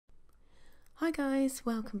Hi guys,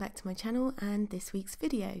 welcome back to my channel and this week's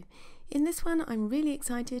video. In this one I'm really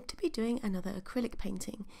excited to be doing another acrylic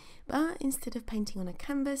painting, but instead of painting on a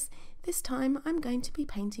canvas, this time I'm going to be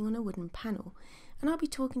painting on a wooden panel, and I'll be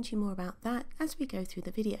talking to you more about that as we go through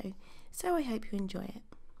the video, so I hope you enjoy it.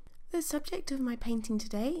 The subject of my painting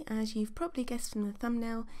today, as you've probably guessed from the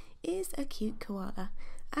thumbnail, is a cute koala,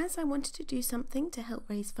 as I wanted to do something to help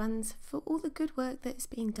raise funds for all the good work that is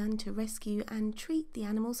being done to rescue and treat the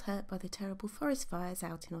animals hurt by the terrible forest fires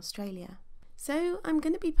out in Australia. So I'm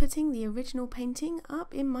going to be putting the original painting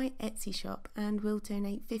up in my Etsy shop and will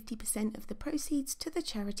donate 50% of the proceeds to the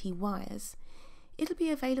charity Wires. It'll be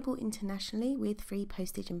available internationally with free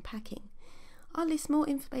postage and packing. I'll list more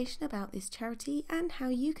information about this charity and how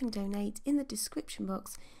you can donate in the description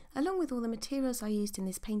box, along with all the materials I used in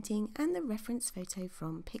this painting and the reference photo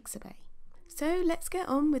from Pebeo. So let's get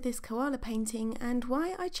on with this koala painting and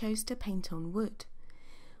why I chose to paint on wood.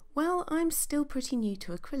 Well, I'm still pretty new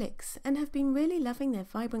to acrylics and have been really loving their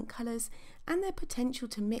vibrant colours and their potential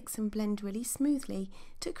to mix and blend really smoothly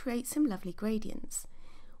to create some lovely gradients.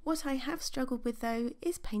 What I have struggled with though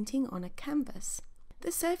is painting on a canvas.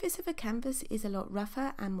 The surface of a canvas is a lot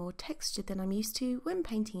rougher and more textured than I'm used to when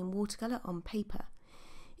painting in watercolour on paper.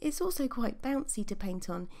 It's also quite bouncy to paint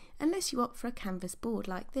on unless you opt for a canvas board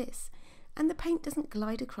like this, and the paint doesn't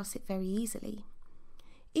glide across it very easily.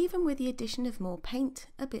 Even with the addition of more paint,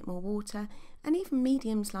 a bit more water, and even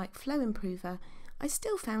mediums like Flow Improver, I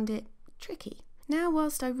still found it tricky. Now,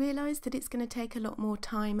 whilst I realise that it's going to take a lot more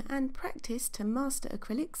time and practice to master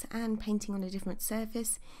acrylics and painting on a different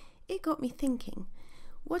surface, it got me thinking,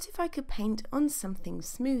 what if I could paint on something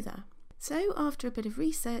smoother? So after a bit of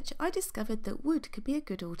research, I discovered that wood could be a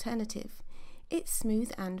good alternative. It's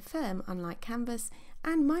smooth and firm, unlike canvas,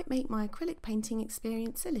 and might make my acrylic painting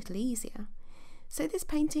experience a little easier. So this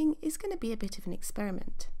painting is going to be a bit of an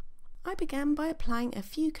experiment. I began by applying a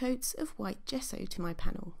few coats of white gesso to my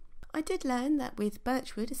panel. I did learn that with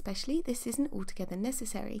birchwood especially, this isn't altogether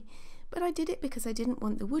necessary, but I did it because I didn't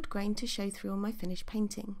want the wood grain to show through on my finished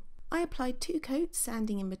painting. I applied 2 coats,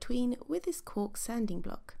 sanding in between with this Cork sanding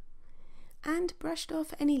block, and brushed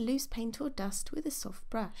off any loose paint or dust with a soft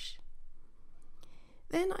brush.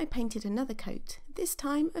 Then I painted another coat, this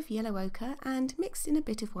time of yellow ochre, and mixed in a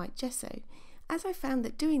bit of white gesso, as I found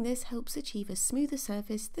that doing this helps achieve a smoother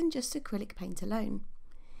surface than just acrylic paint alone.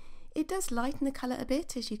 It does lighten the colour a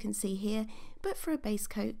bit, as you can see here, but for a base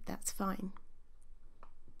coat that's fine.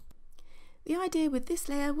 The idea with this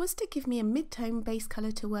layer was to give me a mid-tone base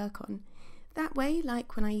colour to work on. That way,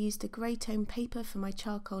 like when I used a grey tone paper for my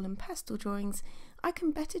charcoal and pastel drawings, I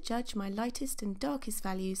can better judge my lightest and darkest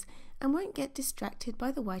values and won't get distracted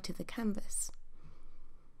by the white of the canvas.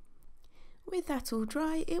 With that all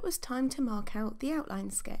dry, it was time to mark out the outline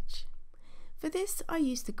sketch. For this, I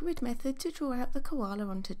used the grid method to draw out the koala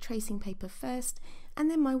onto tracing paper first, and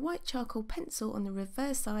then my white charcoal pencil on the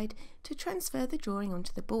reverse side to transfer the drawing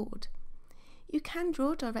onto the board. You can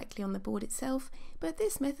draw directly on the board itself, but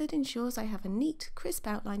this method ensures I have a neat, crisp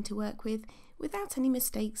outline to work with without any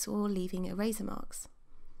mistakes or leaving eraser marks.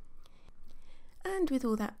 And with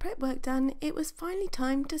all that prep work done, it was finally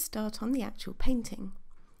time to start on the actual painting.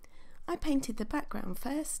 I painted the background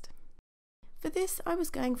first. For this, I was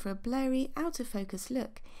going for a blurry, out of focus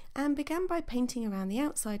look and began by painting around the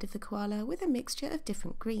outside of the koala with a mixture of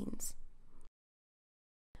different greens.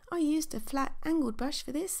 I used a flat angled brush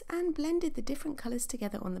for this and blended the different colours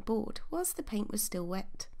together on the board whilst the paint was still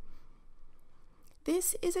wet.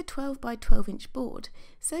 This is a 12 by 12 inch board,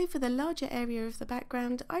 so for the larger area of the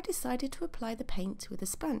background I decided to apply the paint with a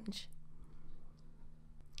sponge.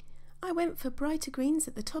 I went for brighter greens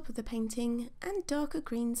at the top of the painting and darker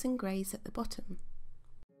greens and greys at the bottom.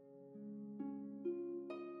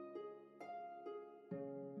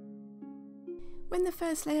 When the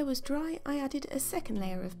first layer was dry, I added a second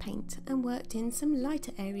layer of paint and worked in some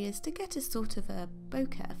lighter areas to get a sort of a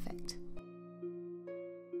bokeh effect.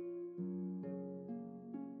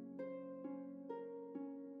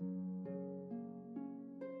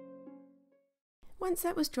 Once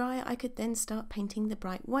that was dry, I could then start painting the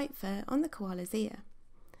bright white fur on the koala's ear.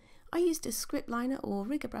 I used a script liner or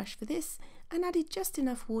rigger brush for this and added just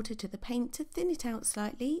enough water to the paint to thin it out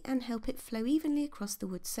slightly and help it flow evenly across the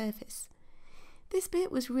wood surface. This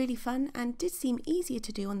bit was really fun and did seem easier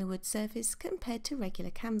to do on the wood surface compared to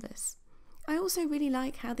regular canvas. I also really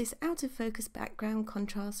like how this out of focus background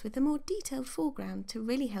contrasts with a more detailed foreground to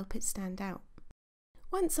really help it stand out.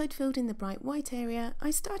 Once I'd filled in the bright white area,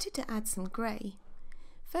 I started to add some grey.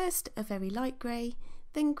 First a very light grey,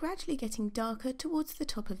 then gradually getting darker towards the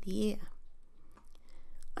top of the ear.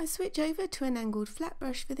 I switch over to an angled flat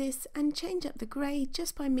brush for this and change up the grey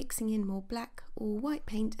just by mixing in more black or white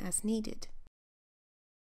paint as needed.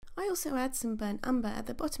 I also add some burnt umber at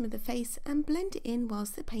the bottom of the face and blend it in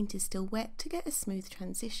whilst the paint is still wet to get a smooth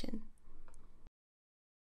transition.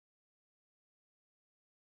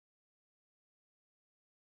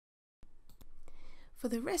 For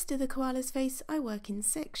the rest of the koala's face, I work in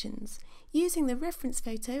sections, using the reference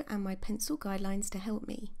photo and my pencil guidelines to help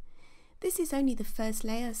me. This is only the first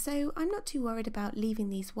layer, so I'm not too worried about leaving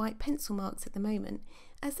these white pencil marks at the moment,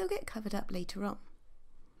 as they'll get covered up later on.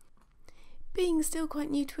 Being still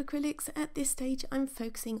quite new to acrylics, at this stage I'm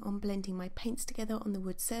focusing on blending my paints together on the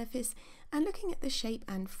wood surface and looking at the shape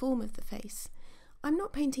and form of the face. I'm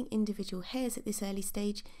not painting individual hairs at this early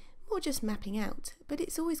stage, more just mapping out, but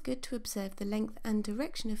it's always good to observe the length and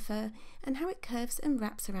direction of fur and how it curves and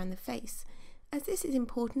wraps around the face, as this is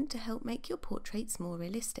important to help make your portraits more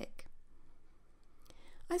realistic.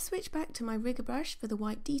 I switch back to my rigger brush for the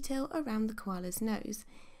white detail around the koala's nose,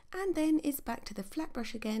 and then it's back to the flat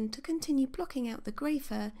brush again to continue blocking out the grey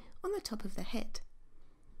fur on the top of the head.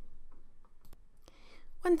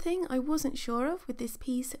 One thing I wasn't sure of with this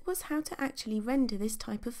piece was how to actually render this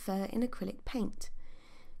type of fur in acrylic paint.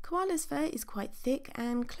 Koala's fur is quite thick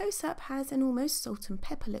and close up has an almost salt and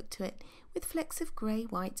pepper look to it, with flecks of grey,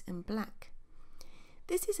 white and black.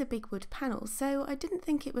 This is a big wood panel, so I didn't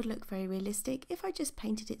think it would look very realistic if I just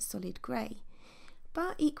painted it solid grey.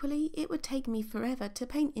 But equally, it would take me forever to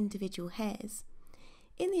paint individual hairs.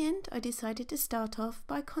 In the end, I decided to start off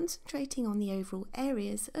by concentrating on the overall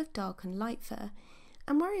areas of dark and light fur,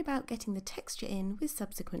 and worry about getting the texture in with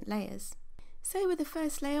subsequent layers. So with the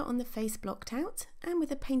first layer on the face blocked out, and with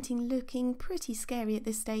the painting looking pretty scary at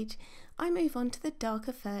this stage, I move on to the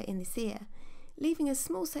darker fur in this ear, leaving a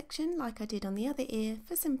small section like I did on the other ear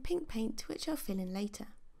for some pink paint which I'll fill in later.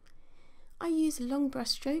 I use long brush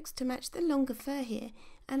strokes to match the longer fur here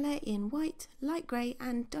and layer in white, light grey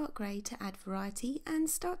and dark grey to add variety and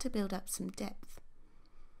start to build up some depth.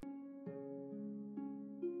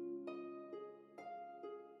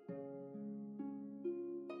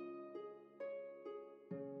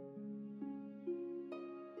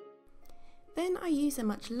 Then I use a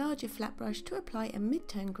much larger flat brush to apply a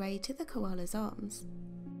mid-tone grey to the koala's arms.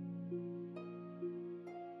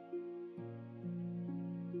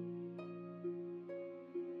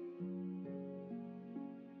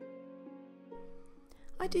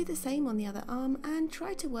 I do the same on the other arm and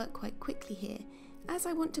try to work quite quickly here, as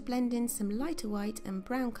I want to blend in some lighter white and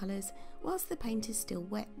brown colours whilst the paint is still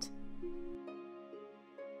wet.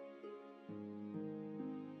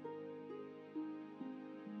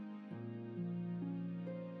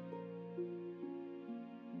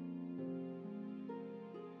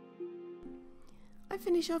 I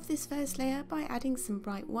finish off this first layer by adding some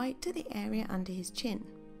bright white to the area under his chin.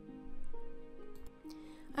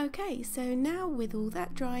 Okay, so now with all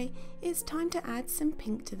that dry, it's time to add some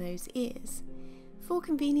pink to those ears. For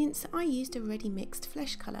convenience, I used a ready mixed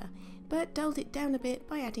flesh colour, but dulled it down a bit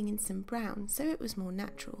by adding in some brown so it was more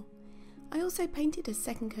natural. I also painted a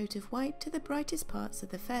second coat of white to the brightest parts of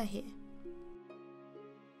the fur here.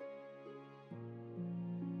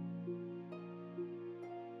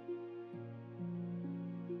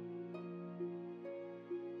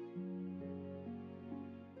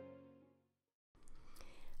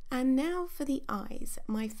 And now for the eyes,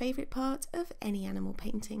 my favourite part of any animal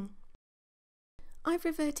painting. I've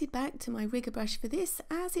reverted back to my rigger brush for this,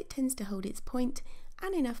 as it tends to hold its point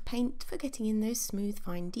and enough paint for getting in those smooth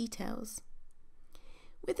fine details.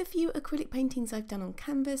 With the few acrylic paintings I've done on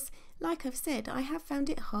canvas, like I've said, I have found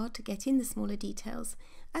it hard to get in the smaller details,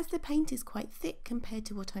 as the paint is quite thick compared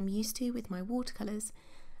to what I'm used to with my watercolours,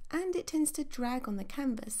 and it tends to drag on the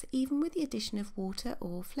canvas even with the addition of water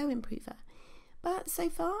or flow improver. But so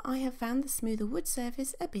far I have found the smoother wood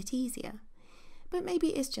surface a bit easier. But maybe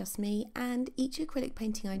it's just me, and each acrylic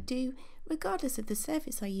painting I do, regardless of the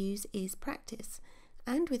surface I use, is practice,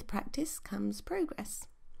 and with practice comes progress.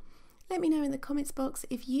 Let me know in the comments box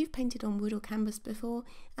if you've painted on wood or canvas before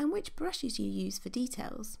and which brushes you use for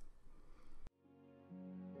details.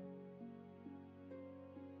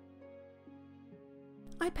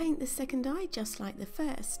 I paint the second eye just like the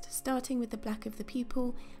first, starting with the black of the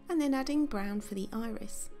pupil and then adding brown for the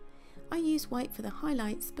iris. I use white for the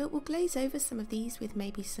highlights, but will glaze over some of these with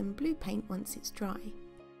maybe some blue paint once it's dry.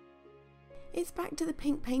 It's back to the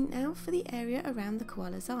pink paint now for the area around the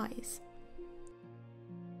koala's eyes.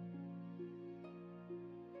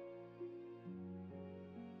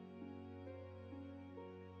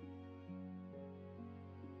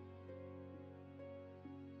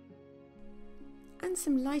 And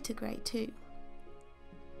some lighter grey too.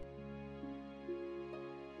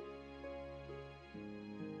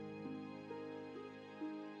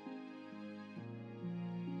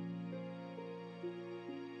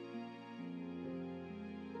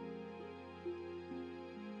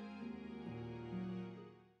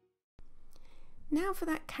 Now for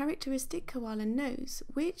that characteristic koala nose,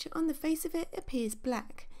 which on the face of it appears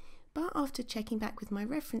black, but after checking back with my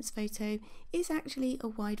reference photo is actually a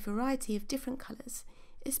wide variety of different colours,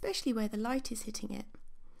 especially where the light is hitting it.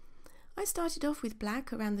 I started off with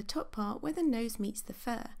black around the top part where the nose meets the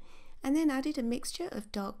fur, and then added a mixture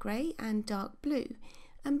of dark grey and dark blue,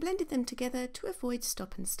 and blended them together to avoid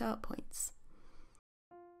stop and start points.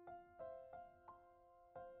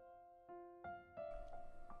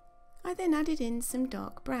 I then added in some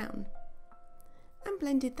dark brown, and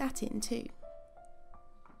blended that in too.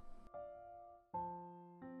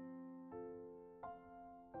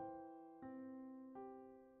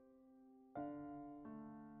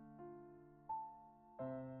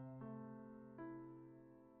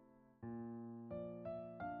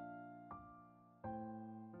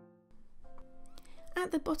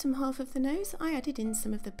 At the bottom half of the nose, I added in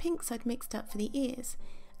some of the pinks I'd mixed up for the ears,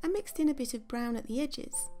 and mixed in a bit of brown at the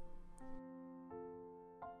edges.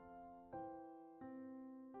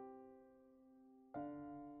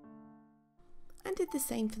 And did the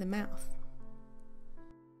same for the mouth.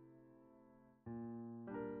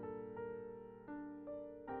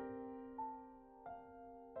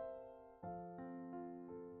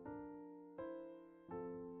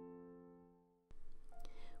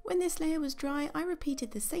 When this layer was dry, I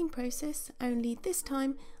repeated the same process, only this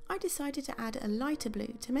time I decided to add a lighter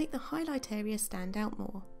blue to make the highlight area stand out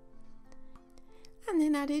more. And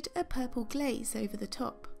then added a purple glaze over the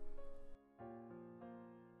top.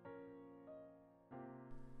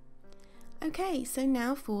 Okay, so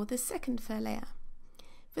now for the second fur layer.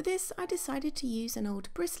 For this I decided to use an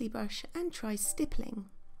old bristly brush and try stippling.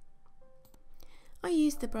 I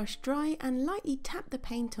used the brush dry and lightly tapped the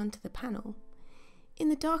paint onto the panel. In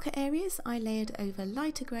the darker areas I layered over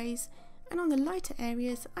lighter greys, and on the lighter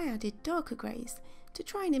areas I added darker greys to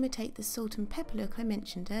try and imitate the salt and pepper look I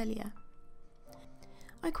mentioned earlier.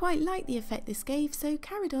 I quite liked the effect this gave, so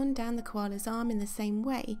carried on down the koala's arm in the same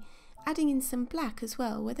way, adding in some black as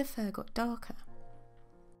well where the fur got darker.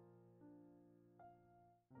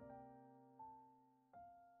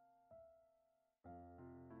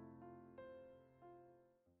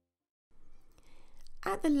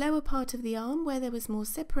 At the lower part of the arm, where there was more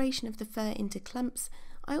separation of the fur into clumps,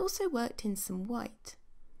 I also worked in some white,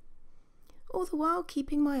 all the while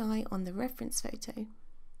keeping my eye on the reference photo.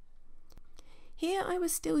 Here I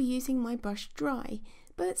was still using my brush dry,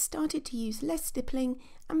 but started to use less stippling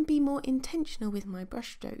and be more intentional with my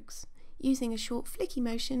brush strokes, using a short flicky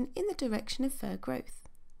motion in the direction of fur growth.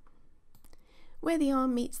 Where the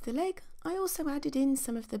arm meets the leg, I also added in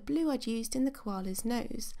some of the blue I'd used in the koala's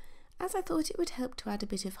nose, as I thought it would help to add a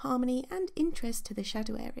bit of harmony and interest to the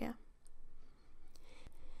shadow area.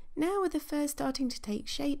 Now with the fur starting to take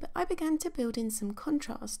shape, I began to build in some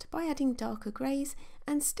contrast by adding darker greys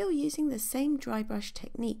and still using the same dry brush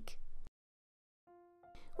technique.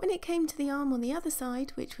 When it came to the arm on the other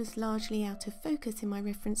side, which was largely out of focus in my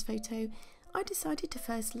reference photo, I decided to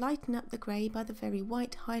first lighten up the grey by the very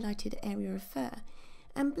white highlighted area of fur,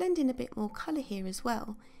 and blend in a bit more colour here as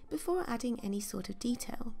well, before adding any sort of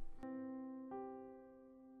detail.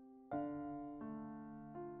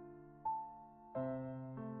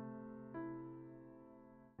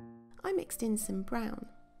 I mixed in some brown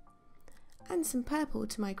and some purple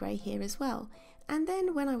to my grey here as well, and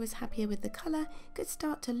then when I was happier with the colour, could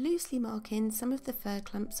start to loosely mark in some of the fur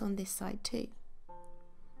clumps on this side too.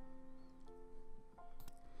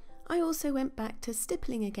 I also went back to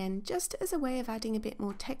stippling again, just as a way of adding a bit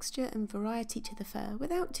more texture and variety to the fur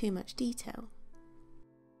without too much detail.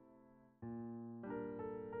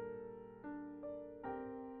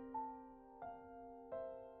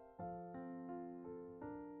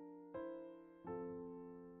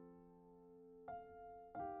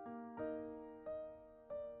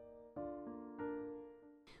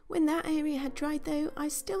 When that area had dried though, I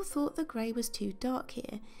still thought the grey was too dark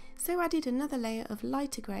here, so added another layer of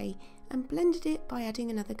lighter grey and blended it by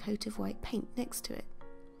adding another coat of white paint next to it.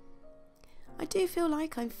 I do feel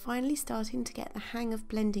like I'm finally starting to get the hang of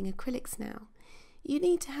blending acrylics now. You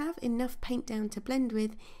need to have enough paint down to blend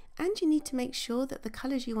with, and you need to make sure that the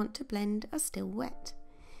colours you want to blend are still wet.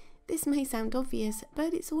 This may sound obvious,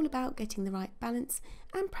 but it's all about getting the right balance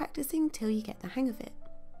and practicing till you get the hang of it.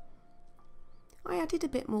 I added a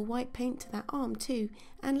bit more white paint to that arm too,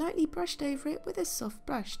 and lightly brushed over it with a soft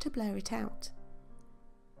brush to blur it out.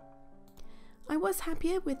 I was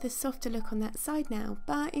happier with the softer look on that side now,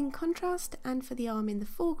 but in contrast and for the arm in the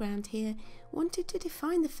foreground here, wanted to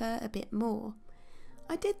define the fur a bit more.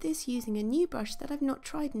 I did this using a new brush that I've not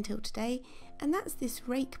tried until today, and that's this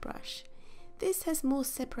rake brush. This has more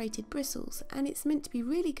separated bristles and it's meant to be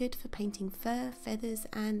really good for painting fur, feathers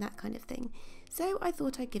and that kind of thing, so I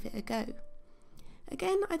thought I'd give it a go.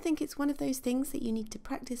 Again, I think it's one of those things that you need to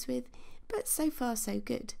practice with, but so far so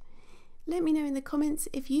good. Let me know in the comments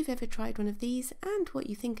if you've ever tried one of these and what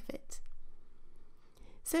you think of it.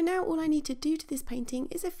 So now all I need to do to this painting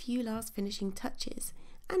is a few last finishing touches,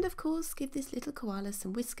 and of course give this little koala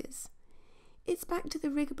some whiskers. It's back to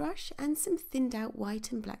the rigger brush and some thinned out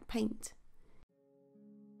white and black paint.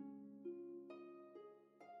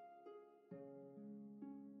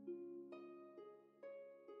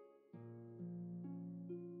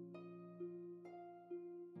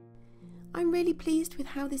 I'm really pleased with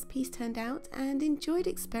how this piece turned out and enjoyed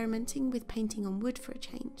experimenting with painting on wood for a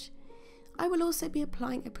change. I will also be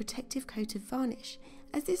applying a protective coat of varnish,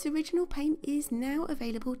 as this original paint is now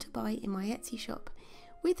available to buy in my Etsy shop,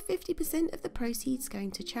 with 50% of the proceeds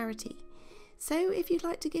going to charity. So if you'd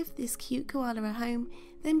like to give this cute koala a home,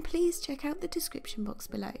 then please check out the description box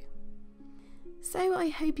below. So I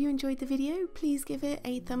hope you enjoyed the video. Please give it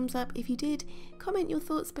a thumbs up if you did, comment your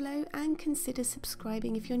thoughts below and consider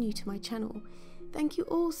subscribing if you're new to my channel. Thank you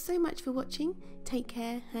all so much for watching, take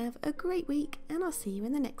care, have a great week and I'll see you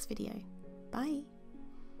in the next video. Bye!